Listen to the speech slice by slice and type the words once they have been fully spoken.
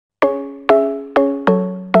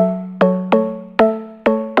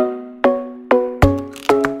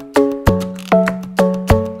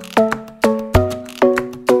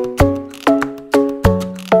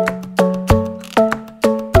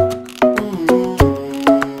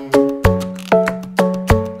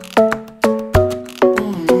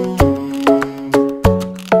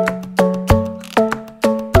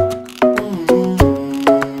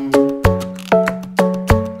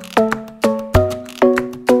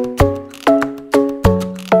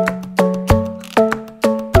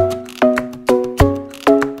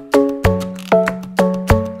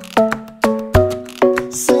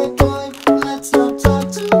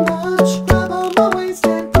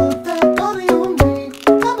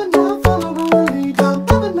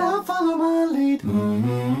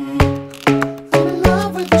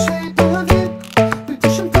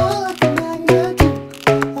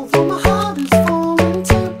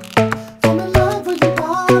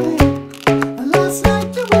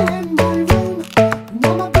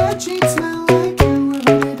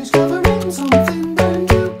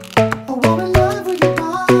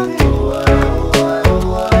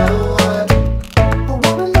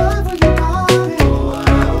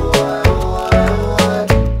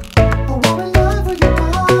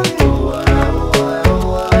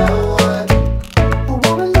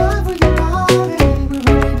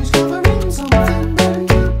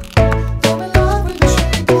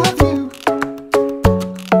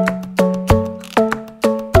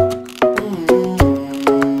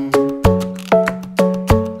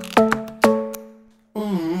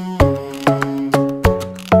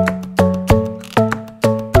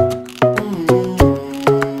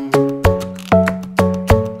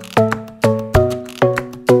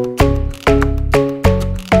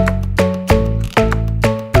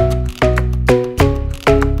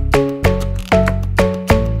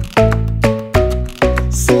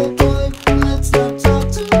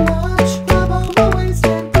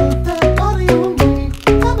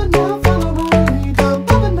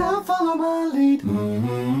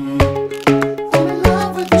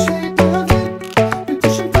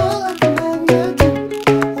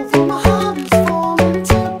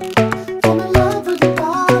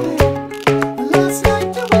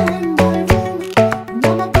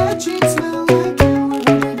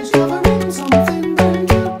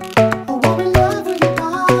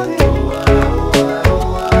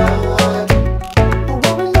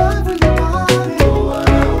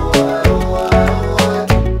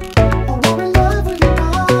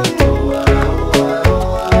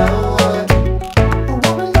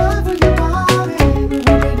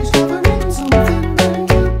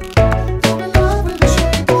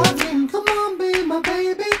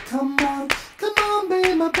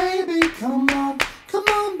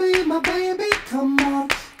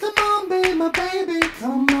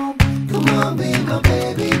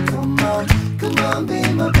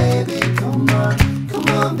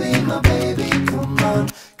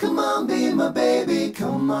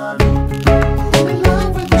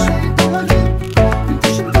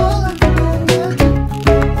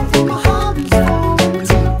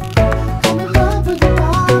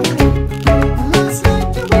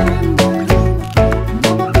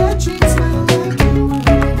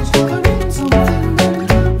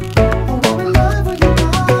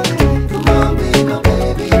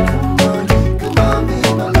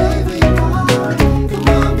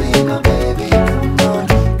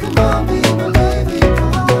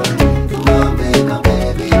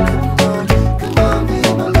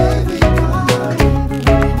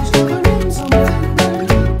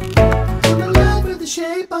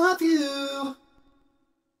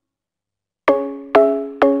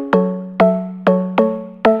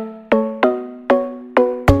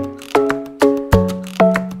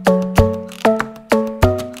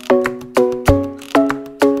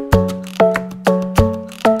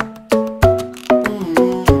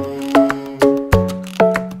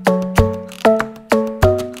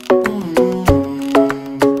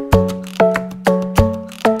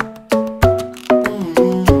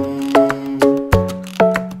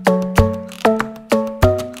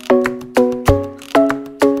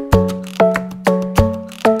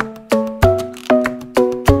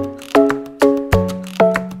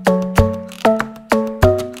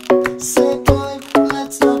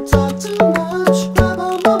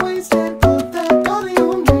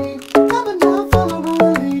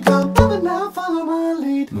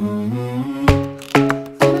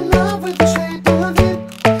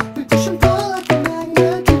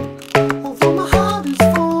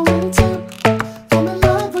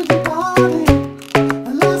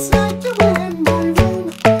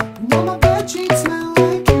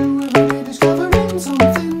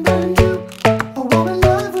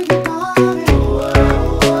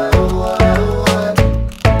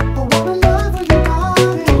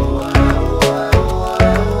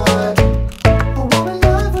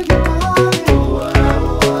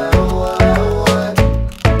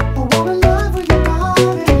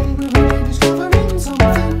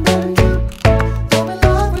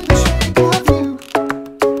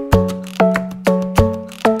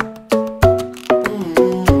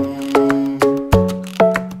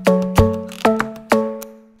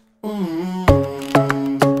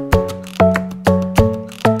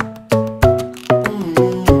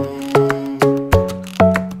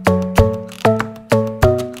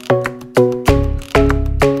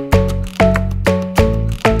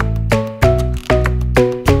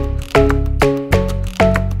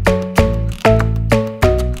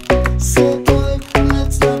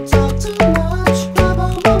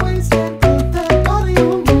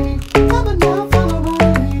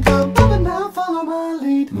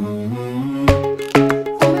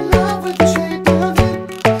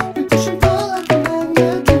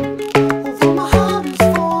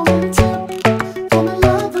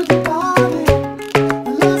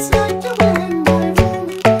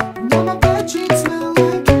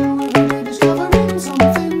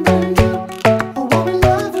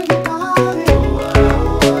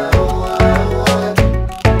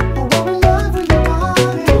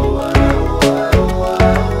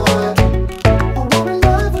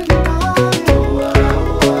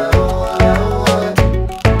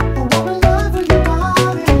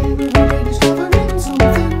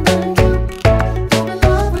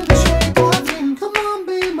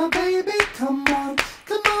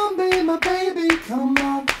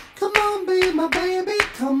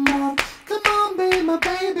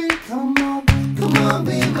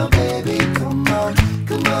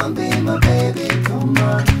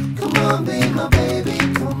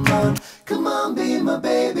on, be my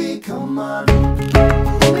baby, come on.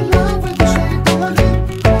 I'm in love with the shape of you.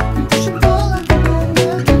 You push and pull like a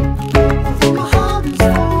magnet. Although my heart is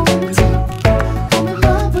falling too. I'm in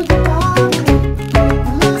love with your body.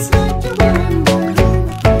 And last night you were in my room.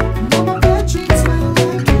 Now my bedsheets smell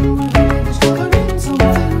like you. Every day discovering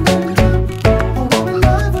something brand new. Oh, I'm in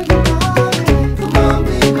love with your body. Come on,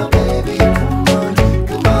 be my baby, come on.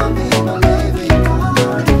 Come on, be my baby, come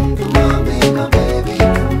on. Come on, be my baby,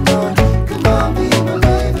 come on. Come on, be my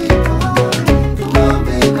baby, come on. Come on,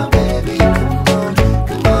 be my baby, come on.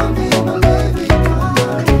 Come on, be my baby, come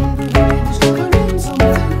on. Every day discovering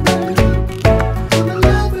something brand new. I'm in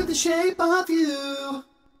love with the shape of you.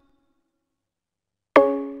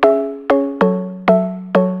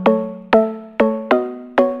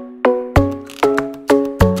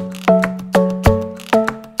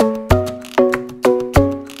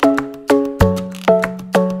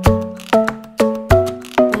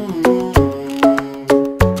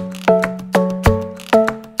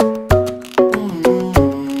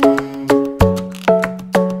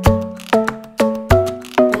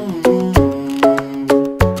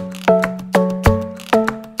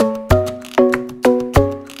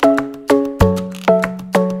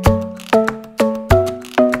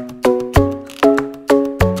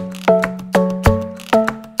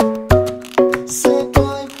 Say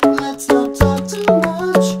boy, let's not talk too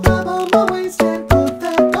much. Grab on my waist and put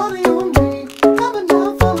that body on me. Come on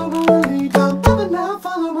now, follow my lead. Come on now,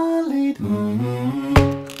 follow my lead. I'm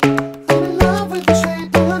in love with the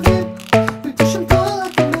shape of you. We push and pull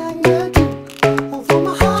like a magnet do. Although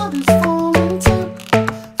my heart is falling too.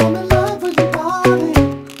 I'm in love with your body.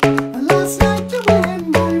 And last night you were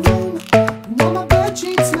in my room. Now my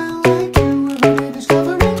bedsheets smell like you. Every day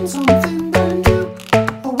discovering something brand new.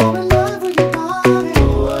 Oh, I'm in love with your body.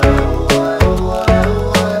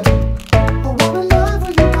 Oh, I'm in love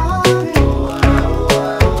with your body.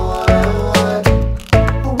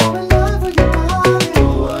 Oh, I'm in love with your body.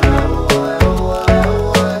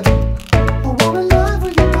 Oh, I'm in love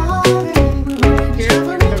with your body. Every day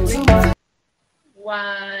discovering something.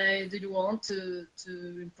 Why do you want to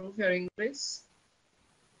improve your English?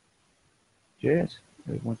 Yes,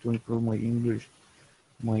 I want to improve my English,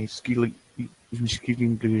 my skill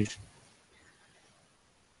English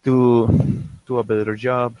to a better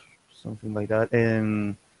job, something like that.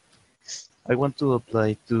 And I want to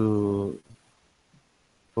apply to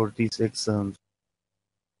for this exam.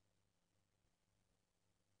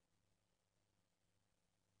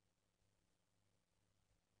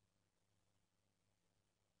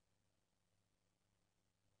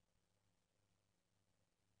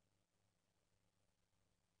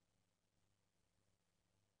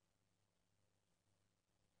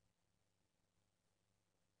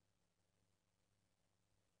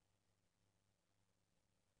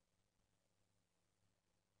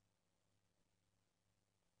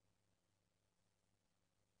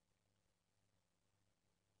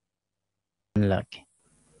 Luck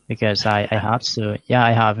because I have to, yeah,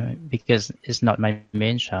 I have, because it's not my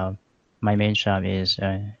main job. My main job is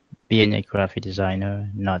being a graphic designer,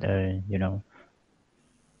 not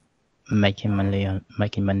making money on,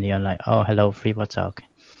 like, oh, hello, free4talk.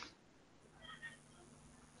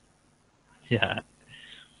 Yeah,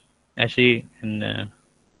 actually, and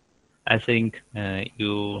I think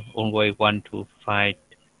you always want to find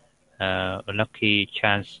a lucky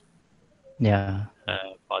chance Yeah,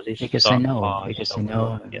 for this because I sort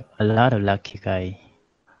know, yeah, a lot of lucky guy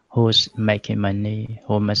who's making money,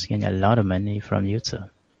 who making a lot of money from YouTube,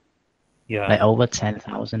 yeah, like over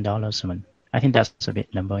 $10,000 a month. I think that's a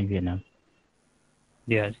big number in Vietnam.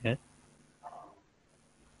 yes, yes.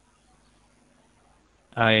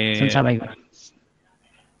 I Sometimes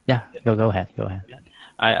yeah, go ahead.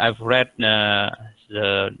 I've read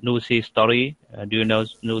the Lucy story. Do you know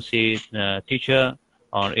Lucy teacher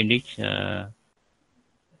on English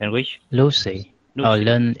language? Lucy. Oh,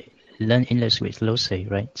 Lucy. learn English with Lucy,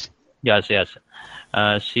 right? Yes, yes.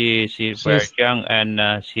 She's very She's young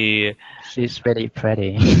and she's very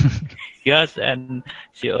pretty. yes, and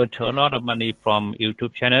she earned a lot of money from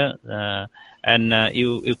YouTube channel. And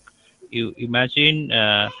you imagine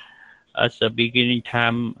at the beginning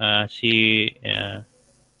time she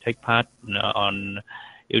take part on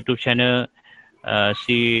YouTube channel.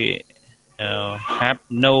 She have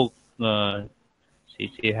no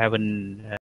she haven't